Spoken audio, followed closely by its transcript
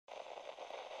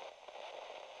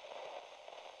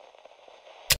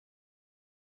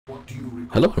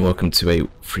Hello and welcome to a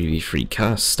 3v3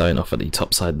 cast. Starting off at the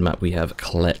top side of the map, we have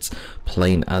Kuellet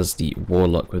playing as the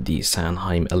Warlock with the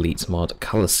Sanheim Elite mod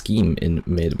color scheme. In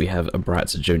mid we have a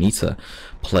brat.joannita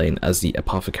playing as the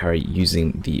Apothecary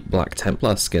using the Black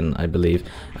Templar skin, I believe,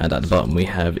 and at the bottom we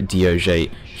have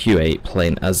DoJ Huaaaaaaa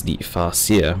playing as the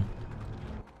Farseer.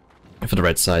 For the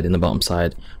red side, in the bottom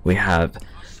side we have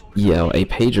a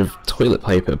page of toilet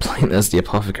paper playing as the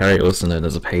Apothecary, also known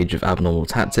as a page of abnormal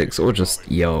tactics, or just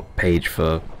page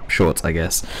for short, I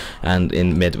guess. And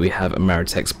in mid we have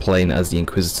Marutectz playing as the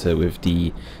Inquisitor with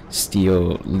the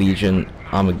Steel Legion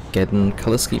Armageddon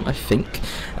color scheme, I think.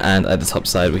 And at the top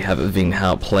side we have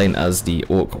Vinghow playing as the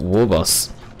Ork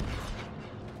Warboss.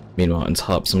 Meanwhile, on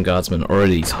top, some guardsmen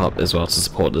already top as well to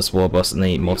support this Warboss, and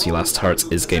the multi-last turret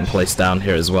is getting placed down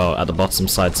here as well. At the bottom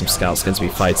side, some scouts going to be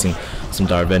fighting some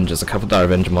Dire Avengers. A couple of Dire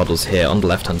Avenger models here on the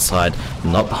left-hand side,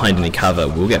 not behind any cover,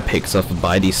 will get picked off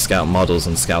by these scout models,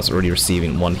 and scouts already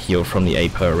receiving one heal from the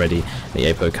Apo already.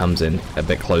 The Apo comes in a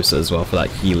bit closer as well for that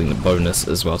healing bonus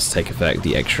as well to take effect,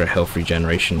 the extra health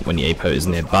regeneration when the Apo is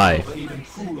nearby.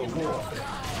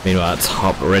 Meanwhile, at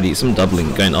top already some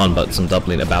doubling going on, but some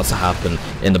doubling about to happen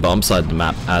in the bottom side of the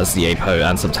map as the Apo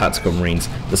and some tactical marines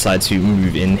decide to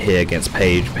move in here against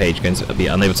Paige. Paige going to be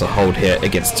unable to hold here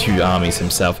against two armies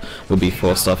himself, will be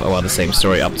forced off. While the same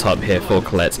story up top here for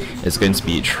Kuellet is going to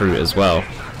be true as well.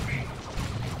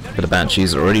 But the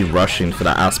Banshees are already rushing for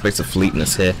that aspect of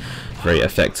fleetness here, very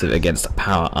effective against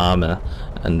power armor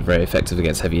and very effective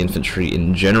against heavy infantry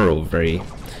in general. Very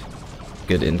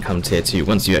good income tier 2.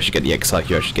 Once you actually get the Exarch,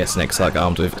 you actually get an Exarch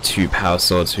armed with 2 power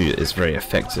swords, who is very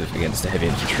effective against the heavy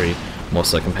infantry, more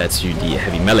so compared to the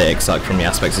heavy melee Exarch from the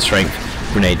aspects of strength.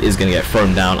 Grenade is going to get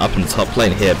thrown down up in the top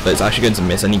lane here, but it's actually going to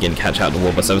miss, and you can catch out the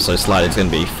Warboss ever so slightly. It's going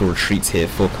to be full retreat here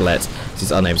for Kuellet.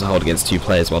 He's unable to hold against 2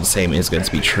 players, while the same is going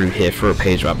to be true here for a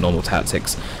page of abnormal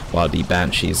tactics, while the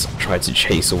Banshees try to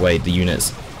chase away the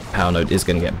units. Power node is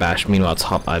going to get bashed. Meanwhile,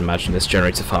 top, I imagine this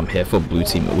generator farm here for blue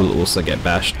team will also get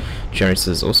bashed.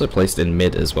 Generators also placed in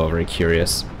mid as well, very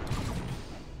curious.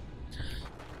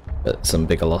 But some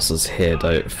bigger losses here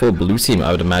though. For blue team,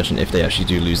 I would imagine if they actually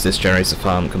do lose this generator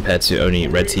farm compared to only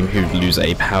red team, who lose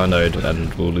a power node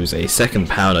and will lose a second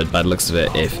power node by the looks of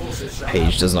it if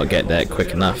Paige does not get there quick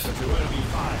enough.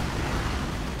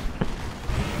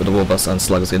 But the Warboss and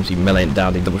Slug is going to be meleeing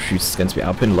down, the double shooter is going to be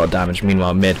outputting a lot of damage.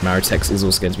 Meanwhile, mid, Marutectz is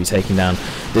also going to be taking down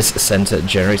this center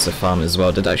generator farm as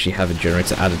well. Did actually have a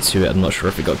generator added to it. I'm not sure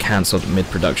if it got cancelled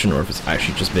mid-production or if it's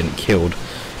actually just been killed.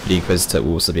 The Inquisitor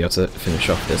will also be able to finish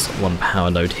off this 1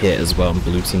 power node here as well, and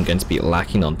blue team going to be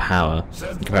lacking on power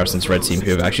in comparison to red team,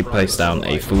 who have actually placed down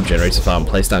a full generator farm,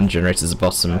 placed down generators at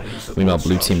bottom. Meanwhile,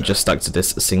 blue team just stuck to this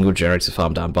single generator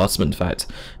farm down bottom. In fact,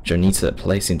 Joannita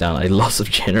placing down a lot of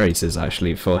generators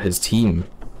actually for his team.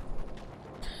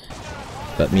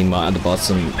 But meanwhile, at the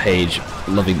bottom, Paige,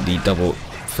 loving the double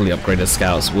fully upgraded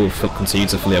scouts, will continue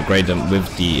to fully upgrade them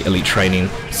with the elite training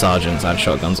sergeants and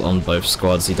shotguns on both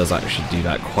squads. He does actually do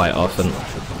that quite often.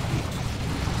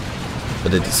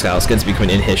 But the scouts going to be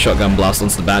coming in here, shotgun blast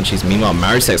onto the Banshees. Meanwhile,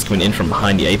 Marutectz coming in from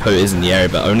behind. The Apo is in the area,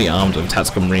 but only armed with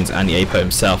tactical marines and the Apo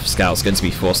himself. Scouts going to be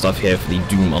forced off here for the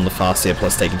Doom on the Farseer,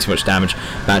 plus taking too much damage.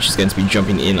 Banshees going to be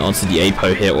jumping in onto the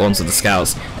Apo here, or onto the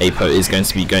scouts. Apo is going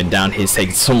to be going down. He's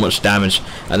taking so much damage,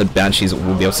 and the Banshees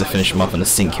will be able to finish him off, and a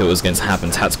sync kill is going to happen.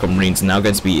 Tactical marines now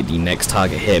going to be the next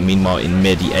target here. Meanwhile, in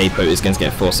mid, the Apo is going to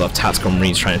get forced off. Tactical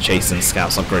marines trying to chase in.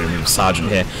 Scouts upgrading with sergeant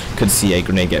here. Could see a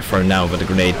grenade get thrown down, but the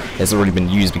grenade has already been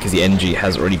used because the energy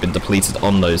has already been depleted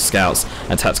on those scouts,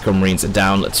 and tactical marines are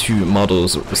down 2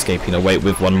 models, escaping away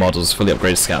with 1 model's fully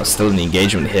upgraded scouts still in the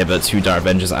engagement here, but 2 Dire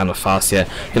Avengers and a Farseer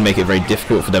can make it very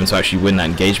difficult for them to actually win that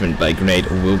engagement. But a grenade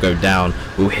will go down,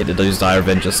 will hit those Dire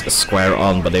Avengers square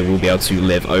on, but they will be able to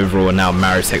live overall. And now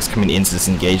Marutectz coming into this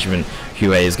engagement.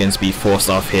 Huaaaaaaa is going to be forced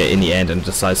off here in the end and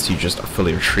decides to just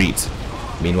fully retreat.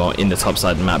 Meanwhile, in the top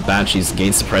side of the map, Banshees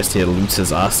gain suppressed here.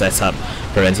 Looters are set up,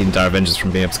 preventing Dire Avengers from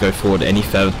being able to go forward any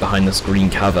further behind this green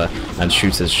cover, and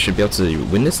shooters should be able to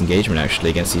win this engagement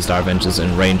actually against these Dire Avengers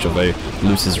in range, although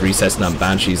Looters resetting up.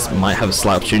 Banshees might have a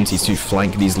slight opportunity to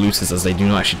flank these Looters as they do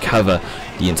not actually cover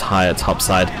the entire top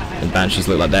side, and Banshees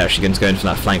look like they're actually going to go in for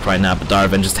that flank right now, but Dire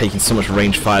Avengers taking so much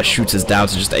range fire. Shooters down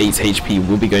to just 8 HP,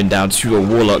 will be going down to a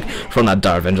Warlock from that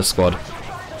Dire Avenger squad.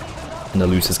 And the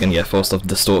Loot is going to get forced off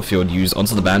Distort Field used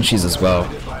onto the Banshees as well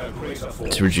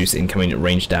to reduce incoming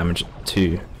range damage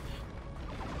too.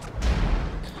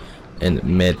 in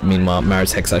mid. Meanwhile,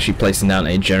 Marutectz actually placing down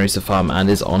a generator farm and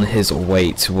is on his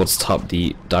way towards top.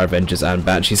 The Dire Avengers and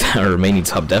Banshees that are remaining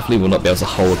top definitely will not be able to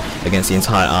hold against the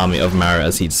entire army of Maru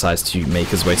as he decides to make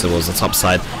his way towards the top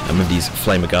side, and with these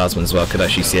Flamer Guardsmen as well could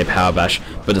actually see a power bash.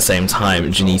 But at the same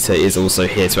time, JoannIta is also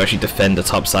here to actually defend the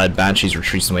top side. Banshees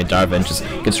retreating away, Dire Avengers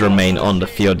get to remain on the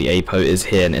field. The Apo is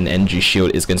here and an NG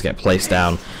shield is going to get placed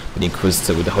down. But the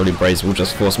Inquisitor with the Holy Brace will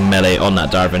just force melee on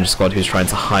that Dire Avenger squad who's trying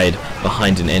to hide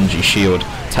behind an NG shield.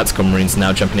 Tactical Marines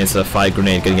now jumping into the fire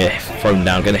grenade, going to get thrown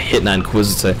down, going to hit that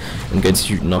Inquisitor and going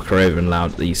to knock her over and allow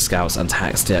the scouts and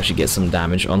tax to actually get some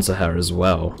damage onto her as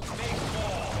well.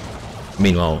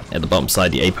 Meanwhile, at the bottom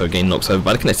side, the Apo getting knocked over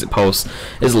by the Kinetic Pulse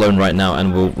is alone right now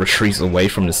and will retreat away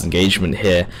from this engagement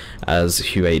here as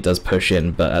Huaaaaaaa does push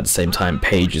in, but at the same time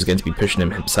Paige is going to be pushing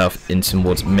himself in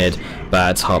towards mid. But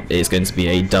at top is going to be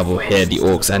a double here. The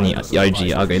Orks and the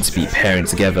IG are going to be pairing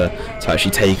together to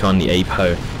actually take on the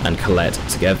Apo and Kuellet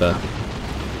together.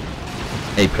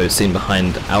 Apo seen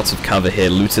behind out of cover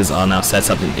here. Looters are now set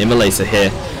up. An Immolator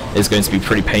here is going to be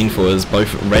pretty painful as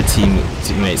both red team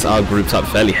teammates are grouped up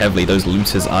fairly heavily. Those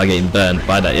Looters are getting burned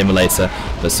by that Immolator,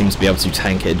 but seems to be able to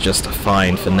tank it just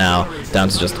fine for now. Down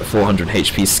to just 400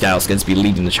 HP. Scouts going to be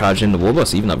leading the charge in. The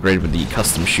Warboss even upgraded with the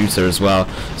custom shooter as well,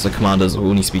 so commanders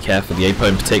will need to be careful. The Apo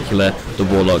in particular, the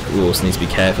Warlock will also need to be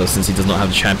careful since he does not have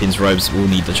the Champion's Robes. Will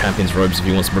need the Champion's Robes if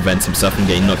he wants to prevent himself from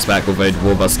getting knocked back, although the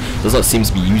Warboss does not seem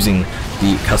to be using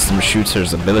the custom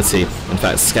shooter's ability. In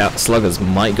fact, Scout Sluggers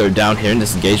might go down here in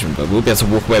this engagement, but we'll be able to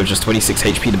walk away with just 26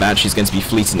 HP. The Banshee's going to be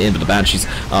fleeting in, but the Banshees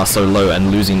are so low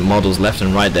and losing models left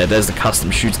and right there. There's the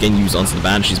custom shooter getting used onto the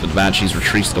Banshees, but the Banshees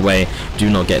retreated away, do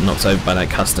not get knocked over by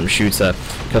that custom shooter.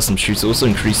 Custom shooter also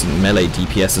increasing melee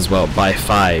DPS as well by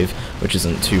 5, which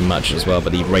isn't too much as well,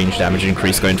 but the range damage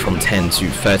increase going from 10 to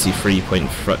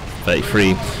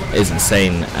 33.33 is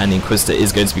insane, and the Inquisitor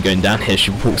is going to be going down here.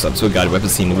 She walks up to a guided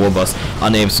weapons team. The Warboss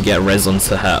unable to get res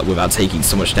onto her without taking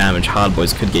so much damage. Hard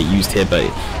boys could get used here, but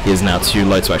he is now too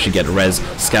low to actually get res.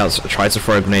 Scouts try to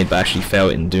throw a grenade but actually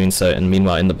fail in doing so, and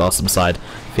meanwhile in the bottom side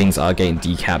things are getting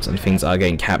decapped and things are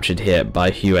getting captured here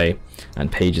by Huaaaaaaa,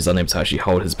 and Paige is unable to actually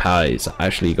hold his power. He's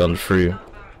actually gone through,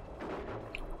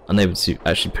 unable to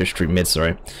actually push through mid,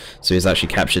 sorry. So he's actually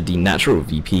captured the natural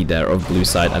VP there of blue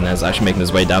side and is actually making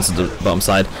his way down to the bottom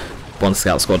side. One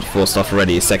scout squad forced off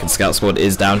already. His second scout squad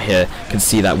is down here. Can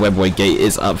see that webway gate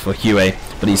is up for Huaaaaaaa,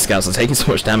 but these scouts are taking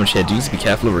so much damage here. Do need to be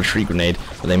careful of a retreat grenade,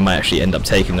 but they might actually end up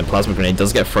taking the plasma grenade.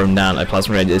 Does get thrown down. A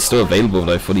plasma grenade is still available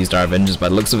though for these Dire Avengers by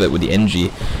the looks of it with the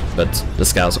NG, but the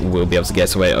scouts will be able to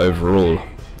get away overall.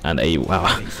 And a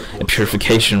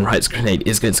purification rights grenade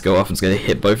is going to go off and it's going to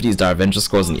hit both of these Dire Avenger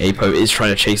squads, and the Apo is trying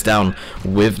to chase down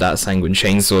with that Sanguine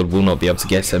Chainsword. Will not be able to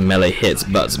get a melee hit,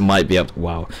 but might be able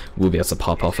to, will be able to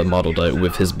pop off a model though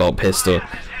with his bolt pistol,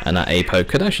 and that Apo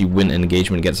could actually win an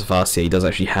engagement against a Farseer. He does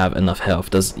actually have enough health,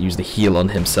 does use the heal on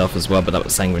himself as well, but that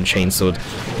Sanguine Chainsword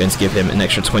going to give him an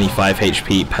extra 25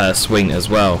 HP per swing as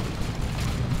well.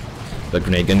 The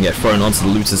grenade going to get thrown onto the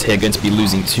Looters here, going to be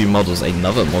losing 2 models.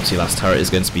 Another multi-last turret is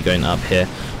going to be going up here,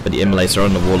 but the Immolator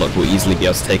on the Warlock will easily be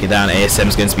able to take it down. ASM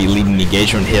is going to be leading the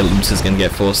engagement here. Looters going to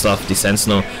get forced off. The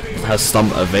Sentinel has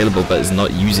Stomp available but is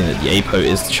not using it. The Apo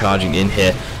is charging in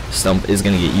here. Stomp is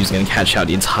going to get used, going to catch out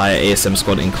the entire ASM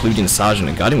squad, including Sergeant.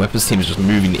 And Guardian Weapons team is just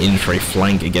moving in for a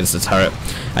flank against the turret,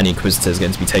 and the Inquisitor is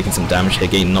going to be taking some damage here,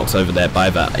 getting knocked over there by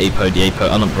that Apo. The Apo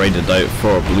unupgraded though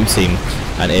for a blue team,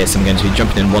 and ASM going to be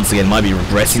jumping in once again. Might be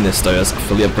regretting this though, as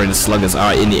fully upgraded sluggers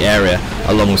are in the area,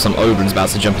 along with some Ogrins about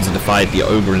to jump into the fight. The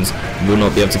Ogrins will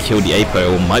not be able to kill the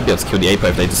Apo, or might be able to kill the Apo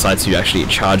if they decide to actually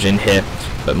charge in here,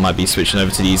 but might be switching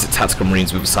over to these Tactical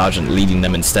Marines with Sergeant leading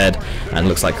them instead. And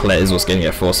looks like Kuellet is also going to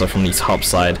get forced off from the top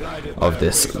side of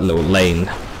this little lane.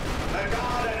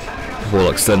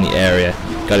 Warlock still in the area.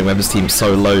 Guardian Weapons team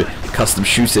so low. Custom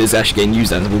shooter is actually getting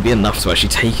used, and it will be enough to actually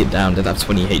take it down. Did have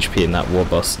 20 HP in that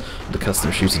Warboss. The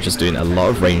custom shooter just doing a lot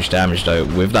of range damage though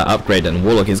with that upgrade, and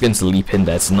Warlock is going to leap in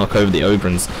there to knock over the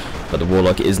Ogrins, but the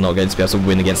Warlock is not going to be able to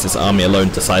win against this army alone.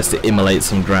 Decides to immolate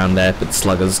some ground there, but the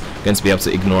Slugger's going to be able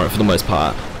to ignore it for the most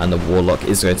part, and the Warlock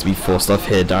is going to be forced off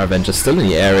here. Dire Avenger still in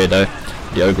the area though.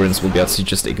 The Ogrins will be able to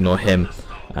just ignore him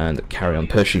and carry on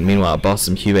pushing. Meanwhile,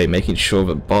 bottom Huaaaaaaa making sure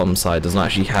that bottom side does not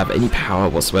actually have any power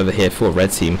whatsoever here for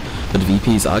red team, but the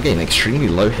VPs are getting extremely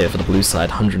low here for the blue side.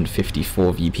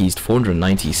 154 VPs,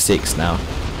 496 now.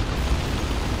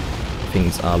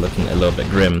 Things are looking a little bit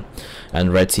grim,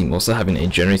 and red team also having a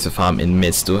generator farm in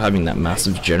mid, still having that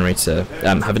massive generator,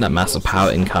 having that massive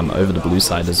power income over the blue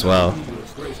side as well.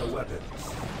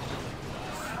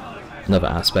 Another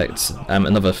aspect,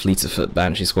 another fleet of foot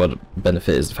Banshee squad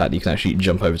benefit is the fact that you can actually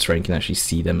jump over terrain, you can actually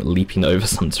see them leaping over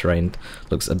some terrain.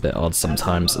 Looks a bit odd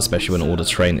sometimes, especially when all the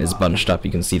terrain is bunched up,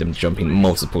 you can see them jumping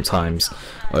multiple times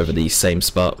over the same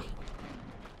spot.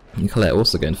 And Kuellet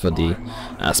also going for the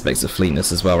aspects of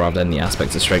fleetness as well, rather than the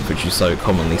aspects of strength which you so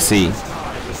commonly see.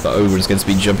 But Oberyn's going to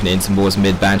be jumping into Moore's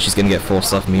mid, Banshee's going to get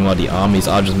forced off. Meanwhile, the armies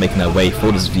are just making their way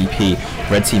for this VP.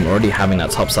 Red team already having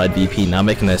that topside VP, now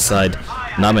making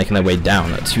their way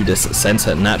down to this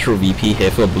center natural VP here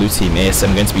for blue team.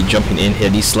 ASM going to be jumping in here.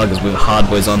 These sluggers with hard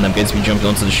boys on them going to be jumping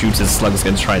onto the shooters. Sluggers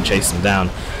going to try and chase them down.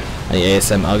 And the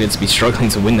ASM are going to be struggling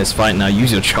to win this fight now.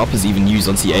 Use your choppers even used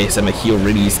onto the ASM. A heal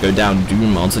really needs to go down.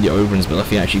 Doom onto the Oberyns, but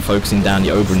nothing actually focusing down the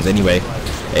Oberyns anyway.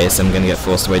 ASM going to get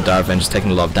forced away. Dire Avengers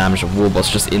taking a lot of damage. Warboss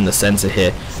just in the center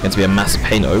here. Going to be a massive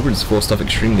pain. Oberyns forced off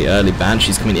extremely early.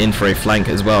 Banshee's coming in for a flank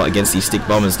as well against these stick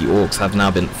bombers. The Orks have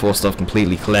now been forced off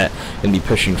completely. Kuellet going to be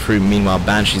pushing through. Meanwhile,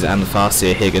 Banshees and the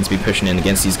Farseer here going to be pushing in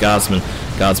against these guardsmen.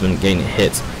 Guardsmen getting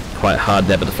hit quite hard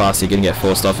there, but the Farseer going to get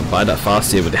forced off by that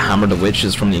Farseer with the Hammer of the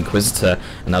Witches from the Inquisitor,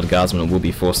 and now the Guardsman will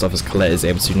be forced off as Kuellet is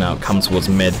able to now come towards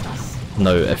mid.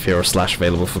 No Ephira Slash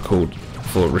available for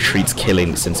retreats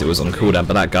killing since it was on cooldown,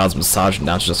 but that Guardsman Sergeant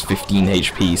down to just 15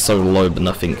 HP, so low but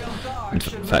nothing. In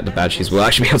fact, the Banshees will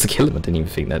actually be able to kill him. I didn't even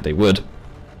think that they would.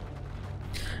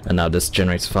 And now this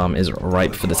generator farm is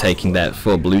ripe for the taking there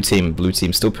for blue team. Blue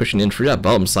team still pushing in through that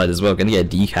bottom side as well, going to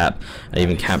get a decap and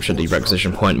even capture the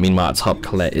requisition point. Meanwhile at top,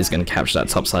 Kuellet is going to capture that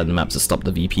top side of the map to stop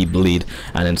the VP bleed,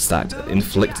 and in fact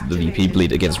inflict the VP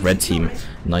bleed against red team.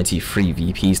 93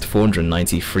 VPs to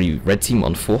 493. Red team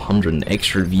on 400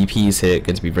 extra VPs here.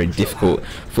 Going to be very difficult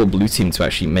for blue team to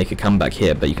actually make a comeback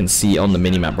here, but you can see on the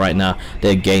minimap right now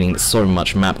they're gaining so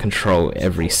much map control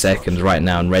every second right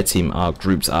now, and red team are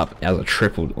grouped up as a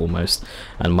triple almost,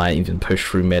 and might even push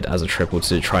through mid as a triple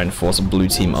to try and force a blue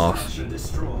team off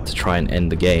to try and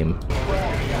end the game.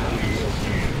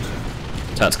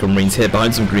 Tactical Marines here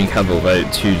behind some green cover, although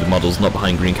to the models not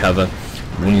behind green cover.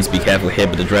 We need to be careful here,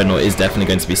 but the Dreadnought is definitely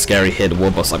going to be scary here. The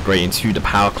Warboss upgrading to the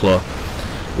Power Claw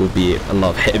will be a lot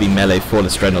of heavy melee for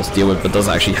this Dreadnought to deal with, but does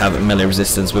actually have melee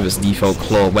resistance with its default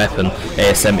claw weapon.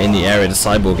 ASM in the area, the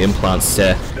Cyborg implants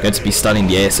there, going to be stunning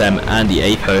the ASM and the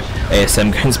APO.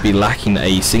 ASM going to be lacking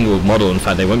a single model. In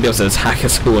fact, they won't be able to attack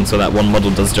at all until that one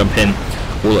model does jump in.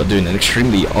 Warlock doing an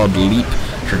extremely odd leap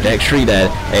trajectory there.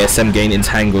 ASM getting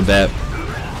entangled there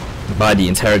by the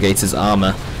Interrogator's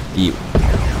armor. The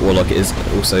Warlock is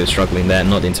also struggling there,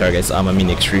 not the Interrogator's armor, I mean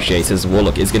the Excruciators.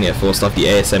 Warlock is going to get forced off, the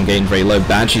ASM getting very low.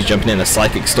 Banshee's jumping in, a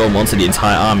Psychic Storm onto the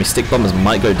entire army. Stick Bombers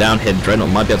might go down here, the Dreadnought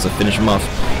might be able to finish him off.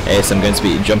 ASM going to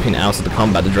be jumping out of the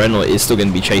combat, the Dreadnought is still going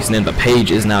to be chasing in, but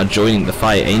Paige is now joining the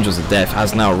fight. Angels of Death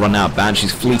has now run out,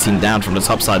 Banshee's fleeting down from the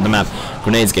top side of the map.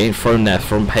 Grenades getting thrown there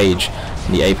from Paige.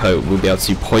 The APO will be able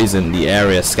to poison the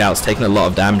area. Scouts taking a lot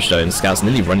of damage though, and Scouts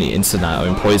nearly running into that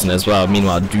own poison as well.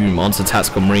 Meanwhile, Doom onto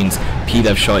Tactical Marines.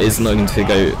 PDev shot is not going to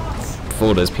go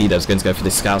for those. PDev's going to go for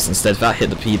the Scouts instead. If that hit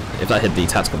the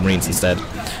Tactical Marines instead,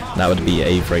 that would be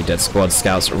a very dead squad.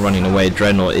 Scouts running away.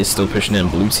 Dreadnought is still pushing in.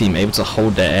 Blue team able to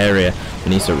hold their area.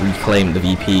 We need to reclaim the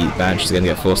VP. Banshee's going to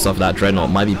get forced off that.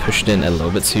 Dreadnought might be pushed in a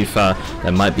little bit too far.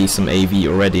 There might be some AV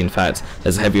already. In fact,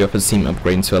 there's a heavy weapons team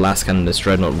upgrading to a last cannon. This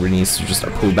Dreadnought really needs to just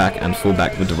pull back and fall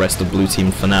back with the rest of blue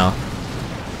team for now.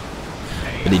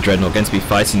 But the Dreadnought going to be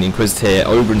fighting the Inquisitor here.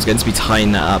 Oberyn's going to be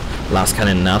tying that up. Last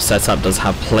cannon now set up, does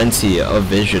have plenty of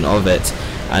vision of it.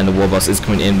 And the Warboss is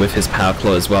coming in with his Power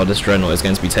Claw as well. This Dreadnought is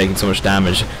going to be taking so much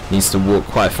damage. Needs to walk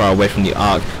quite far away from the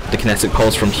Arc. The Kinetic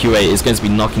Pulse from QA is going to be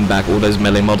knocking back all those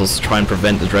melee models to try and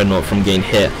prevent the Dreadnought from getting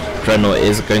hit. Dreadnought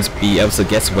is going to be able to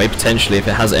get away potentially. If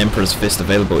it has Emperor's Fist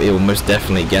available, it will most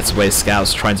definitely get away.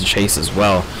 Scouts trying to chase as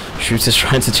well. Shooters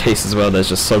trying to chase as well. There's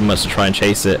just so much to try and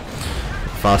chase it.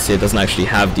 Farseer doesn't actually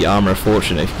have the Armor of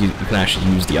Fortune. If you can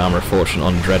actually use the Armor of Fortune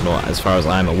on Dreadnought as far as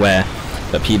I'm aware.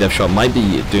 But PDev shot might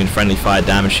be doing friendly fire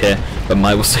damage here, but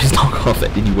might also knock off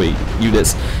anyway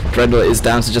units. Dreadnought is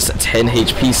down to just 10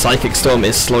 HP. Psychic Storm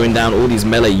is slowing down all these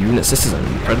melee units. This is an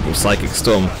incredible Psychic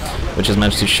Storm, which has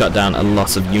managed to shut down a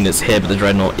lot of units here, but the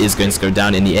Dreadnought is going to go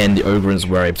down in the end. The Oberyns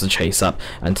were able to chase up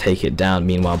and take it down.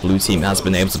 Meanwhile, blue team has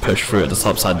been able to push through at the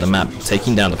top side of the map,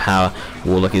 taking down the power.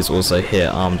 Warlock is also here,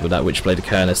 armed with that Witchblade of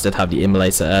Kernus. Did have the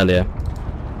Immolator earlier,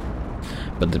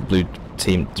 but the blue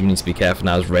team do need to be careful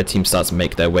now as red team starts to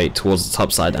make their way towards the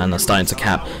top side and are starting to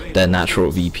cap their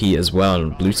natural VP as well.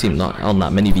 And blue team not on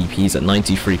that many VPs at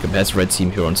 93 compared to red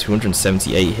team who are on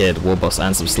 278 here. The Warboss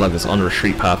and some sluggers on the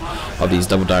retreat path of these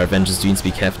double Dire Avengers do need to be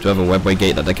careful to have a webway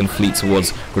gate that they can fleet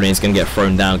towards. Grenades going to get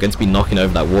thrown down, going to be knocking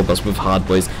over that Warboss with hard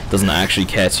boys, doesn't actually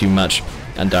care too much.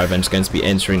 And Dire Avengers going to be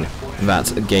entering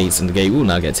that gate, and the gate will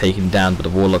now get taken down, but the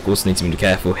Warlock also needs to be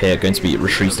careful here, going to be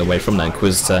retreating away from that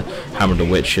Inquisitor, Hammer of the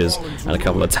Witches, and a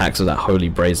couple of attacks of that Holy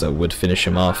Brazier would finish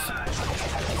him off.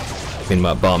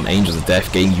 Meanwhile, Bomb, Angels of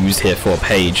Death getting used here for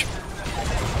Paige.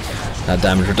 That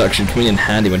damage reduction coming in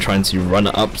handy when trying to run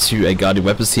up to a guarded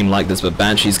weapons team like this, but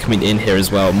Banshee's coming in here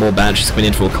as well, more Banshees coming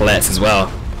in for Kuellet as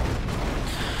well.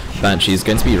 Banshee is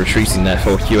going to be retreating there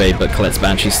for QA, but Kuellet's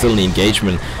Banshee still in the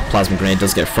engagement. Plasma Grenade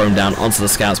does get thrown down onto the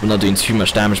scouts, but not doing too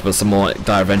much damage, but some more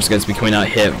Dire Avengers going to be coming out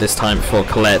here this time for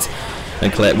Kuellet.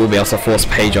 And Kuellet will be able to force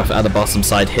Paige off at the bottom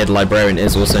side here. The Librarian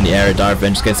is also in the area. Dire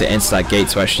Avengers going to enter that gate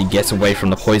to actually get away from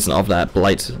the poison of that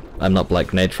not Blight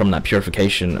Grenade, from that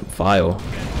Purification Vial.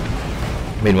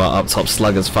 Meanwhile, up top,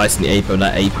 Sluggers fighting the Apo.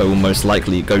 That Apo will most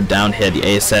likely go down here. The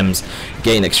ASMs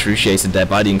getting excruciated there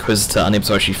by the Inquisitor, unable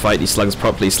to actually fight these Sluggers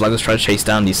properly. Sluggers try to chase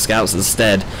down these Scouts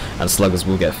instead, and Sluggers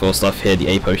will get forced off here.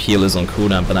 The Apo healers on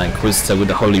cooldown, but that Inquisitor with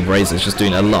the Holy Brazier is just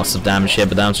doing a lot of damage here,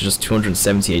 but down to just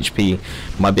 270 HP.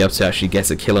 Might be able to actually get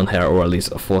a kill on her, or at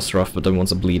least force her off, but don't want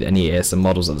to bleed any ASM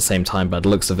models at the same time by the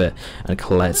looks of it. And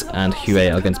Kuellet and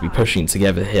Huaaaaaaa are going to be pushing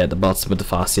together here at the bottom with the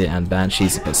Farseer and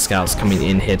Banshees, but Scouts coming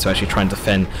in here to actually try and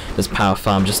defend this power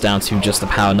farm, just down to just the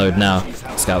power node now.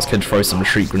 Scouts could throw some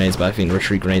retreat grenades, but I think the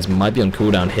retreat grenades might be on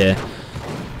cooldown here,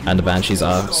 and the Banshees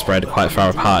are spread quite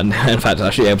far apart, and in fact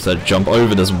actually able to jump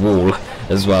over this wall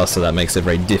as well, so that makes it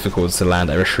very difficult to land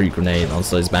a retreat grenade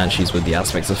onto those Banshees with the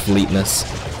aspects of fleetness.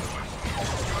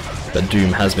 But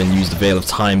Doom has been used, the Veil of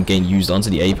Time getting used onto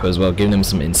the Apo as well, giving him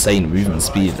some insane movement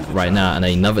speed right now, and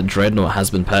another Dreadnought has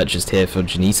been purchased here for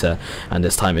JoannIta, and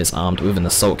this time it's armed with an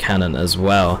assault cannon as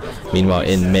well. Meanwhile,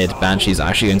 in mid, Banshees are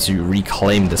actually going to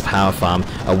reclaim this power farm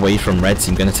away from Red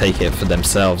Team, going to take it for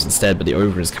themselves instead, but the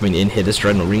Ogre is coming in here. This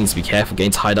Dreadnought really needs to be careful,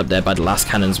 getting tied up there by the last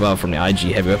cannon as well from the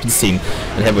IG Heavy Weapons team,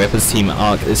 and Heavy Weapons team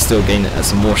Arc is still getting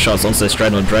some more shots onto this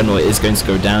Dreadnought. Dreadnought is going to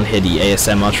go down here. The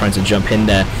ASM are trying to jump in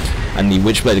there, and the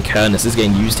Witchblade Kernus is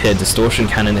getting used here. Distortion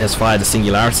Cannon has fired a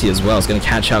Singularity as well. It's going to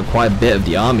catch out quite a bit of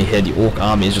the army here. The Orc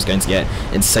army is just going to get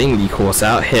insanely caught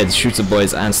out here. The Shooter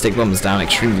Boys and Stick Bombers down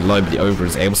extremely low, but the Ogre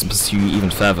is able to pursue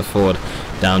even further forward,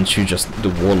 down to just the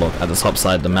Warlock at the top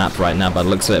side of the map right now by the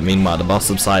looks of it. Meanwhile, the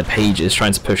bottom side, Paige is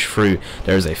trying to push through.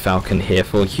 There is a Falcon here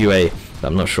for QA, but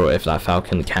I'm not sure if that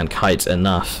Falcon can kite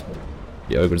enough.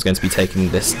 The Ogre is going to be taking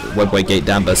this webway gate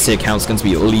down, but Seer Count's going to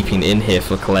be leaping in here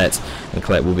for Kuellet, and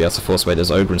Kuellet will be able to force away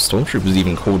those Ogre, and Stormtroopers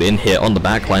even called in here on the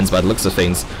backlines by the looks of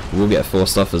things, will get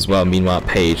forced off as well. Meanwhile,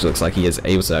 Paige looks like he is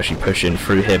able to actually push in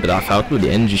through here, but that Falcon with the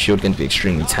energy shield going to be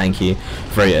extremely tanky.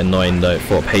 Very annoying though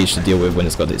for Paige to deal with when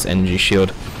it's got its energy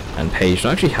shield. And Paige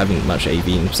not actually having much AV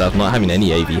himself, not having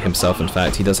any AV himself in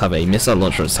fact. He does have a missile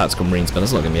launcher on his Tactical Marines, but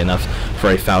that's not going to be enough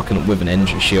for a Falcon with an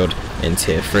energy shield in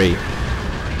tier 3.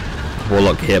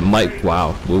 Warlock here might,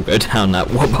 wow, will go down. That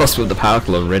Warboss with the Power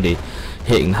Claw already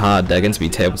hitting hard. They're going to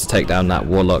be able to take down that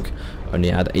Warlock. Only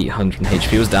had 800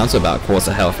 HP, was down to about a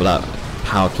quarter health, but that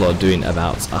Power Claw doing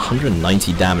about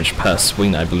 190 damage per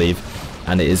swing, I believe,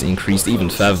 and it is increased even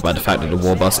further by the fact that the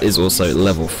Warboss is also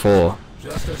level 4.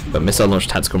 But Missile Launch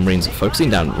Tactical Marines are focusing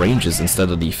down ranges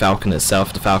instead of the Falcon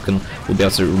itself. The Falcon will be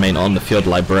able to remain on the field.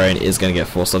 Librarian is going to get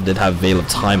forced off. Did have Veil of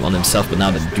Time on himself, but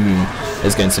now the Doom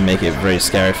is going to make it very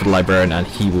scary for the Librarian, and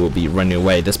he will be running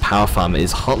away. This power farm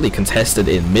is hotly contested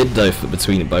in mid though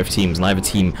between both teams. Neither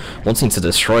team wanting to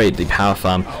destroy the power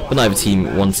farm, but neither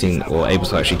team wanting or able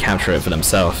to actually capture it for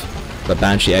themselves. But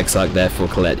Banshee Exarch there for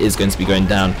Kuellet is going to be going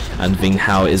down, and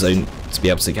Vinghow is to be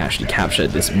able to actually capture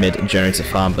this mid-generator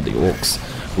farm, but the Orks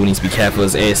will need to be careful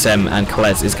as ASM and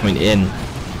Kuellet is coming in.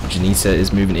 JoannIta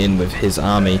is moving in with his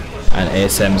army, and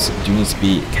ASMs do need to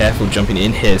be careful jumping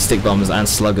in here. Stick Bombers and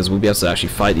Sluggers will be able to actually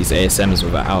fight these ASMs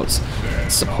without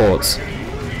support.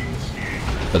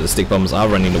 But the Stick Bombers are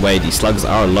running away, the Sluggers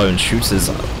are alone, Shooters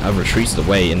have retreated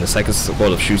away, and the second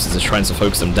squad of Shooters is trying to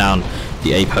focus them down.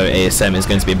 The Apo ASM is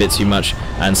going to be a bit too much,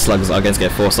 and Sluggers are going to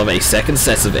get forced off. A second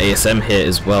set of ASM here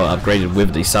as well, upgraded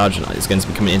with the Sergeant, is going to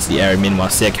be coming into the area. Meanwhile,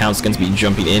 Seer Count's going to be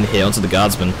jumping in here onto the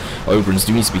Guardsmen. Ogrins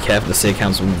do need to be careful, the Seer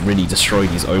Counts will really destroy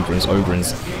these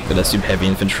Ogrins. But they're super heavy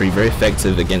infantry, very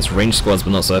effective against ranged squads,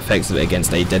 but not so effective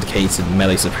against a dedicated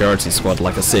melee superiority squad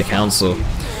like a Seer Council.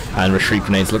 And retreat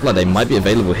grenades look like they might be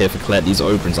available here for Kuellet. These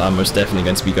Ogrins are most definitely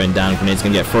going to be going down. Grenades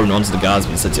going to get thrown onto the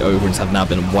Guardsmen, since the Ogrins have now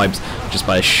been wiped just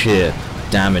by sheer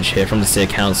damage here from the Seer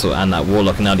Council and that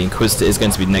Warlock. And now the Inquisitor is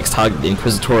going to be the next target. The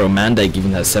Inquisitorial Mandate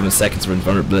giving her 7 seconds of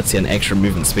invulnerability and extra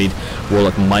movement speed.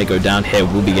 Warlock might go down here,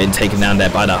 will be getting taken down there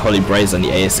by that Holy Brazier, and the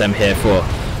ASM here for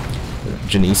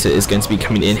JoannIta is going to be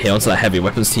coming in here onto that heavy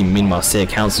weapons team. Meanwhile, Seer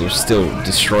Council is still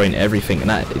destroying everything, and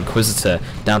that Inquisitor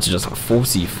down to just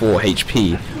 44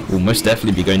 HP will most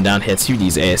definitely be going down here to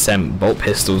these ASM bolt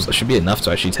pistols. It should be enough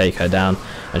to actually take her down,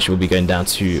 and she will be going down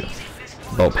to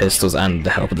bolt pistols and the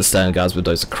help of the Stern Guards with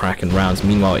those cracking rounds.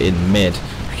 Meanwhile, in mid,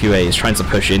 QA is trying to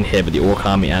push in here, but the Ork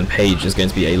army and Paige is going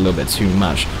to be a little bit too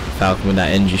much. Falcon with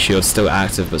that energy shield still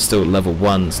active, but still level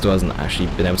 1, still hasn't actually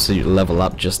been able to level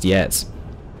up just yet.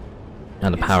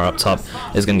 And the power up top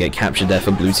is going to get captured there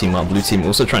for blue team, while blue team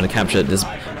also trying to capture this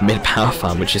mid power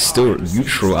farm, which is still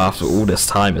neutral after all this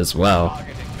time as well.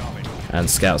 And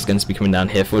Scout's going to be coming down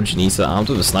here for Janita, armed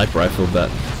with a sniper rifle, but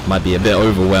might be a bit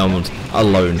overwhelmed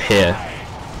alone here.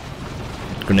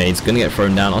 Grenades going to get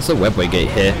thrown down. Also webway gate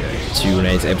here. 2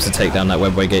 grenades able to take down that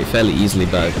webway gate fairly easily,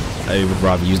 but I would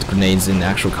rather use the grenades in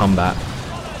actual combat.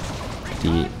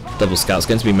 The double scouts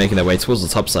going to be making their way towards the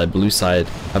top side. Blue side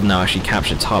have now actually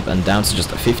captured top and down to just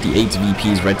 58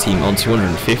 VPs. Red team on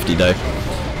 250 though.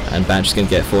 And Banch is going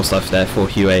to get 4 stuff there for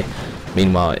Huey.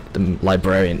 Meanwhile, the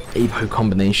Librarian Apo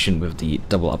combination with the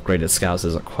double upgraded scouts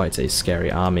is quite a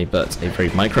scary army, but a very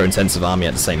micro-intensive army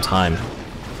at the same time.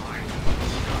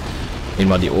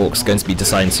 Meanwhile, the Orks going to be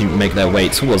deciding to make their way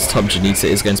towards top. Janita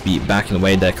is going to be backing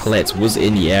away there. Kuellet was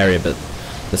in the area, but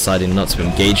deciding not to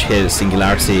engage here.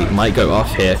 Singularity might go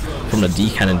off here from the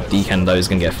D-cannon. D-cannon though is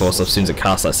going to get forced off as soon as it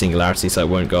casts that Singularity, so it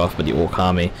won't go off, but the Ork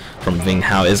army from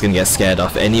Vinghow is going to get scared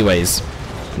off anyways.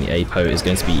 And the Apo is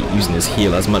going to be using his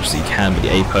heal as much as he can, but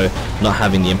the Apo, not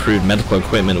having the improved medical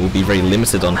equipment, will be very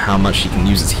limited on how much he can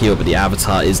use his heal. But the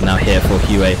Avatar is now here for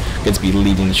Huey, going to be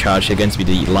leading the charge here, going to be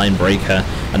the line breaker,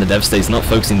 and the Devastator's not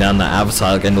focusing down that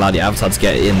Avatar, going to allow the Avatar to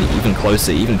get in even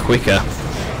closer, even quicker.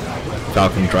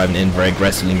 Falcon driving in very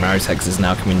aggressively. Marutectz is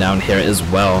now coming down here as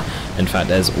well. In fact,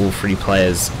 there's all 3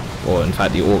 players, or in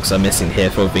fact the Orks are missing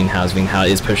here for Vinghow. Vinghow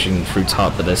is pushing through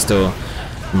top, but there's still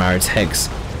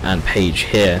Marutectz and Paige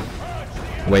here.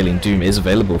 Wailing Doom is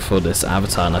available for this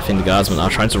Avatar, and I think the Guardsmen are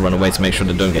trying to run away to make sure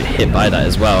they don't get hit by that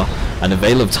as well. And the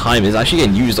Veil of Time is actually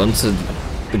getting used onto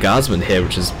the Guardsmen here,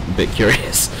 which is a bit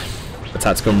curious. The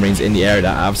Tactical Marines in the area.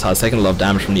 That Avatar is taking a lot of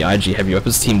damage from the IG Heavy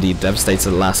Weapons team. The Devastator,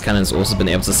 the last cannon, has also been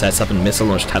able to set up and missile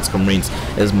launch Tactical Marines.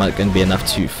 Is going to be enough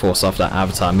to force off that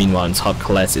Avatar. Meanwhile, in top,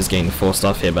 Kuellet is getting forced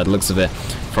off here by the looks of it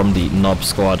from the Nob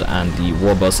squad and the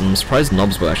Warboss. And I'm surprised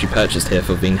Nobs were actually purchased here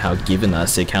for Vinghow, given that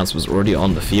Seer Council was already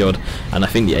on the field. And I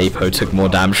think the Apo took more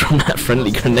damage from that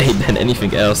friendly grenade than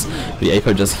anything else. The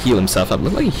Apo just healed himself up.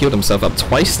 Looked like he healed himself up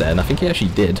twice there, and I think he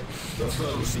actually did.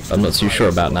 I'm not too sure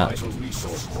about that.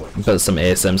 But some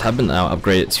ASMs have been now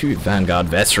upgraded to Vanguard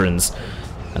Veterans,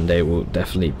 and they will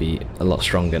definitely be a lot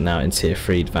stronger now in Tier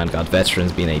 3. Vanguard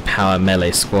Veterans being a power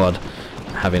melee squad,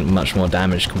 having much more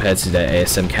damage compared to their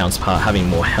ASM counterpart, having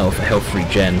more health, health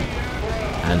regen,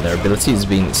 and their abilities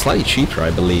being slightly cheaper,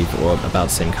 I believe, or about the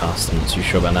same cost. I'm not too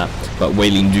sure about that. But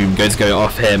Wailing Doom going to go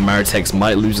off here. Marutectz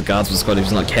might lose the guards for the squad if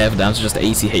he's not careful, down to just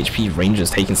 80 HP.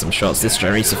 Rangers taking some shots. This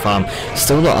generator farm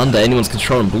still not under anyone's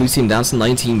control, and blue team down to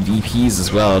 19 VPs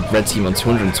as well. Red team on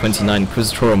 229.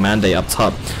 Inquisitorial Mandate up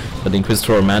top, but the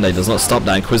Inquisitorial Mandate does not stop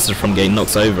that Inquisitor from getting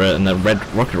knocked over, and the red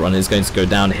rocket run is going to go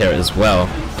down here as well.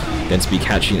 Going to be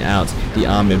catching out the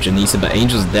army of Janita, but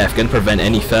Angel's Death going to prevent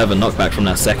any further knockback from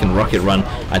that second rocket run,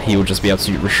 and he will just be able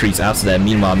to retreat out of there.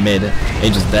 Meanwhile, mid,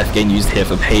 Angel's Death getting used here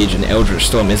for Paige, and Eldritch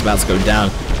Storm is about to go down.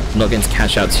 Not going to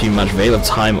catch out too much. Veil of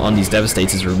Time on these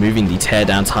Devastators, removing the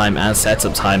teardown time and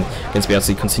setup time. Going to be able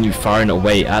to continue firing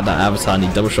away at that Avatar, and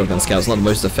the double shotgun scout's not the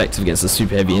most effective against the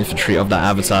super heavy infantry of that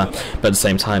Avatar, but at the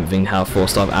same time, Vinghow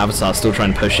forced off. Avatar still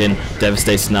trying to push in.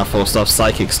 Devastator now forced off.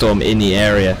 Psychic Storm in the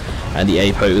area, and the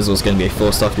Apo is also going to be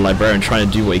forced off. The Librarian trying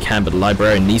to do what he can, but the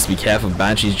Librarian needs to be careful.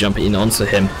 Banshees jumping in onto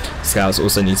him. Scouts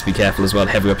also needs to be careful as well.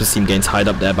 The Heavy Weapons team getting tied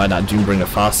up there by that Doombringer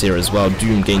Farseer as well.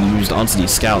 Doom getting used onto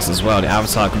these Scouts as well. The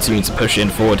Avatar continuing to push in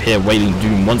forward here. Wailing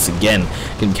Doom once again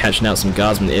getting catching out some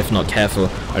Guardsmen if not careful.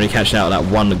 Only catching out that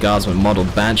one Guardsman model.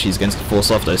 Banshees going to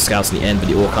force off those Scouts in the end, but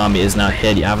the Ork army is now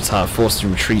here. The Avatar forced to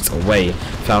retreat away.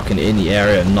 Falcon in the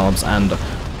area. Nobs and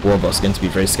Warboss going to be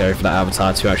very scary for that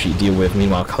Avatar to actually deal with.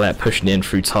 Meanwhile, Kuellet pushing in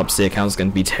through top. Seer Council is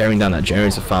going to be tearing down that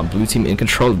generator farm. Blue team in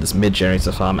control of this mid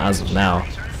generator farm as of now.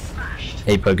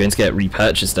 Apo going to get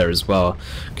repurchased there as well.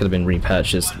 Could have been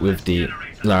repurchased with the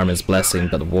Larimer's Blessing,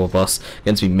 but the Warboss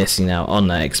going to be missing out on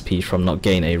that XP from not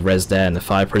getting a res there, and the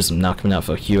Fire Prism now coming out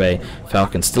for Huey.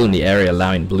 Falcon still in the area,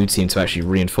 allowing blue team to actually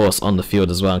reinforce on the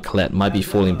field as well, and Kuellet might be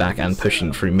falling back and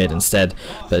pushing through mid instead,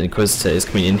 but Inquisitor is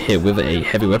coming in here with a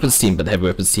heavy weapons team, but the heavy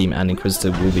weapons team and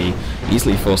Inquisitor will be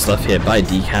easily forced off here by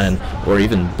D-Cannon or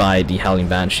even by the Howling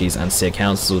Banshees and Seer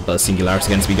Council, but Singularity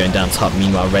going to be going down top.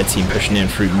 Meanwhile, red team pushing in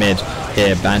through mid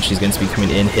here. Banshee's going to be coming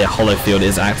in here. Hollow Field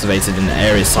is activated in the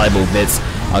area. Cyborg Bits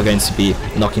are going to be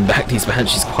knocking back these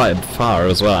banshees quite far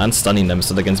as well and stunning them,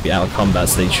 so they're going to be out of combat,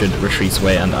 so they should retreat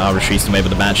away and are retreating away, but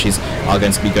the banshees are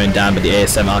going to be going down, but the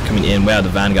ASM are coming in. Where are the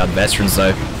Vanguard veterans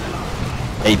though?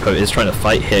 Apo is trying to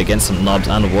fight here against some knobs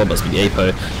and the Warboss, but the Apo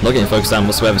not getting focused down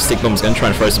whatsoever. Stick Bomber's going to try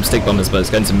and throw some Stick Bombers, but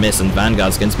it's going to miss, and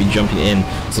Vanguard's going to be jumping in,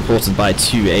 supported by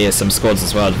 2 ASM squads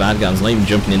as well. The Vanguard's not even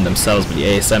jumping in themselves, but the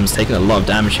ASM's taking a lot of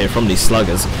damage here from these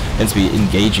sluggers. Going to be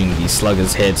engaging these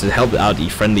sluggers here to help out the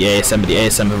friendly ASM, but the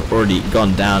ASM have already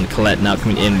gone down. Kuellet now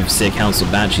coming in with Seer Council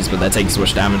Banshees, but they're taking so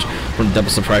much damage from the double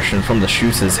suppression from the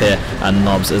shooters here, and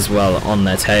knobs as well on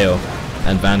their tail.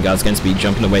 And Vanguard's going to be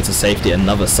jumping away to safety.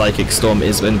 Another Psychic Storm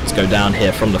is going to go down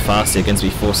here from the Farseer, going to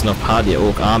be forcing off part of the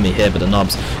Orc army here, but the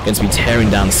knobs going to be tearing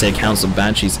down the Seer Council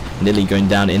Banshees, nearly going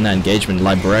down in that engagement.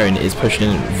 Librarian is pushing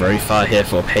in very far here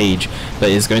for Paige, but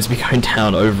is going to be going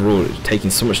down overall, taking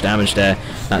so much damage there.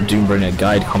 That Doombringer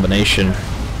Guide combination.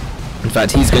 In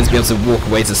fact, he's going to be able to walk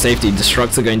away to safety.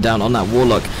 Destructor going down on that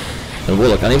Warlock. And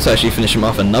Warlock, I need to actually finish him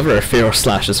off. Another Ethereal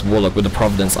Slash. This Warlock with the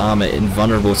Providence armor,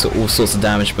 invulnerable to all sorts of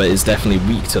damage, but is definitely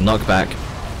weak to knockback.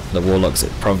 The Warlock's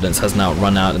Providence has now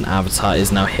run out, and Avatar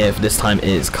is now here. For this time it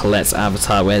is Kuellet's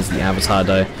Avatar. Where's the Avatar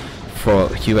though? For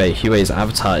Huaaaaaaa. Huaaaaa's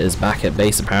Avatar is back at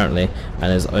base apparently,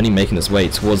 and is only making its way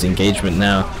towards the engagement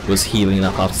now. Was healing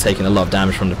up after taking a lot of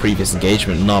damage from the previous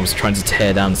engagement. Knobs trying to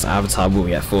tear down this Avatar will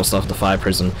get forced off the Fire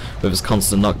Prison with his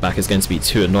constant knockback is going to be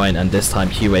too annoying, and this time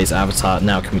Huaaaaa's Avatar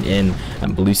now coming in,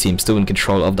 and blue team still in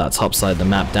control of that top side of the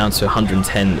map, down to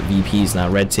 110 VPs now.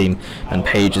 Red team and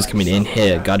Paige is coming in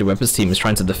here. Guided Weapons team is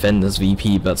trying to defend this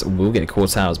VP, but will get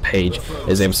caught out as Paige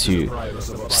is able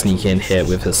to sneak in here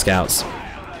with her scouts.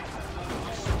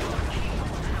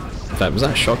 In fact, was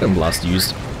that a shotgun blast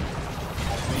used?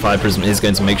 Fire Prism is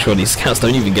going to make sure these scouts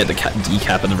don't even get the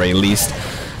decap at the very least,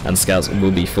 and scouts will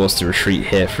be forced to retreat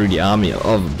here through the army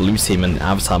of blue team, and the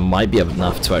Avatar might be able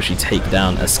enough to actually take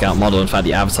down a scout model. In fact,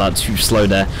 the Avatar too slow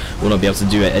there, will not be able to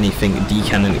do anything.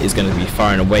 D-Cannon is going to be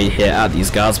firing away here at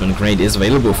these guardsmen. Grenade is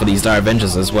available for these Dire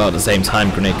Avengers as well. At the same time,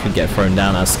 grenade could get thrown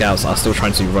down as scouts are still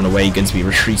trying to run away, going to be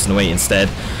retreating away instead.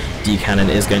 D-Cannon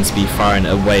is going to be firing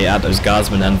away at those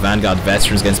guardsmen, and Vanguard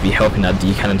Veteran is going to be helping that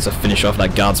D-Cannon to finish off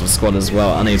that guardsman squad as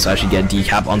well. Unable to actually get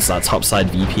decap onto that top side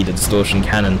VP. The Distortion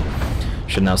Cannon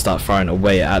should now start firing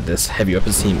away at this Heavy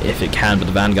Weapons team if it can, but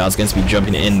the Vanguard's going to be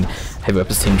jumping in. Heavy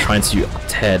Weapons team trying to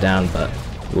tear down, but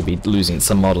will be losing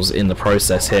some models in the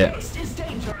process here.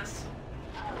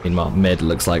 Meanwhile, mid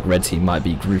looks like red team might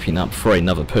be grouping up for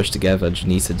another push together.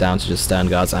 JoannIta down to just stand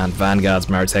guards, and Vanguard's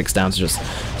Marutectz down to just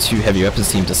 2 heavy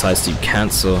weapons team decides to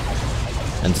cancel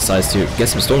and decides to get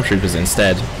some stormtroopers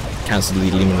instead. Cancel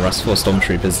the Lehman Russ for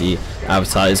stormtroopers. The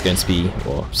Avatar is going to be,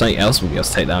 or something else will be able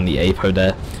to take down the Apo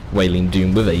there. Wailing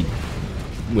Doom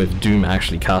with Doom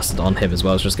actually casted on him as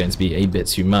well. It's just going to be a bit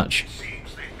too much.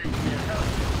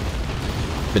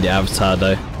 But the Avatar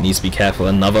though needs to be careful.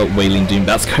 Another Wailing Doom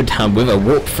about to go down with a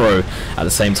warp throw at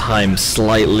the same time,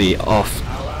 slightly off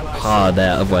par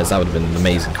there, otherwise that would have been an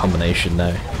amazing combination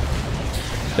though.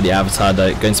 But the Avatar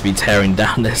though going to be tearing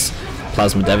down this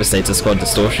Plasma Devastator squad.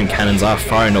 Distortion Cannons are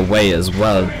firing away as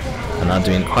well, and are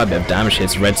doing quite a bit of damage here.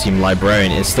 Its red team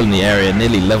Librarian is still in the area,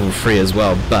 nearly level 3 as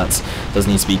well, but does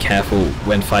need to be careful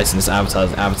when fighting this Avatar.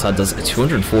 The Avatar does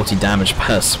 240 damage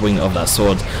per swing of that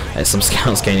sword. Some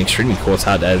scouts getting extremely caught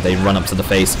out there. They run up to the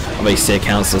face of a Seer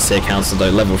Council. Seer Council though,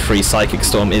 level 3 Psychic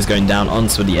Storm is going down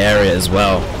onto the area as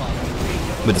well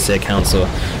with the Seer Council.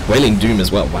 Wailing Doom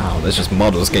as well. Wow, there's just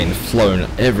models getting flown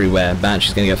everywhere.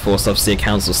 Banshee's going to get forced off. Seer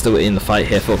Council still in the fight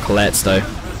here for Kuellet though.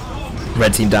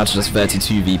 Red team down to just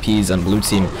 32 VPs, and blue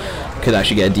team could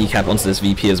actually get a decap onto this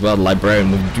VP as well. The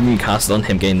Librarian with Doom cast on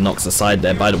him getting knocked aside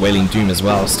there by the Wailing Doom as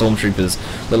well. Stormtroopers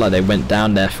look like they went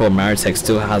down there for Marutectz.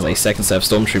 Still has a second set of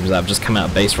Stormtroopers that have just come out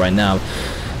of base right now.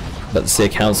 But the Seer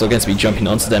Council are going to be jumping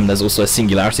onto them. There's also a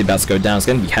Singularity about to go down. It's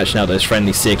going to be catching out those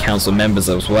friendly Seer Council members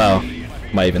as well.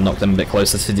 Might even knock them a bit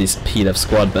closer to this PDEV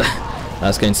squad, but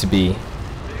that's going to be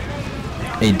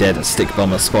a dead Stick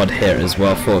Bomber squad here as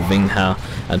well for vinghow,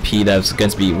 and PDEV's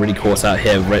going to be really caught out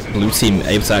here. Blue team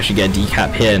able to actually get a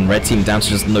decap here, and red team down to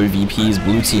just no VPs.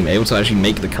 Blue team able to actually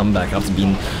make the comeback after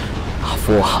being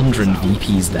 400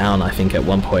 VPs down, I think at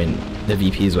one point. The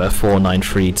VPs were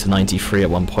 493 to 93 at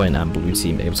one point, and blue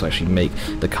team able to actually make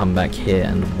the comeback here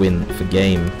and win the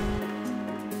game.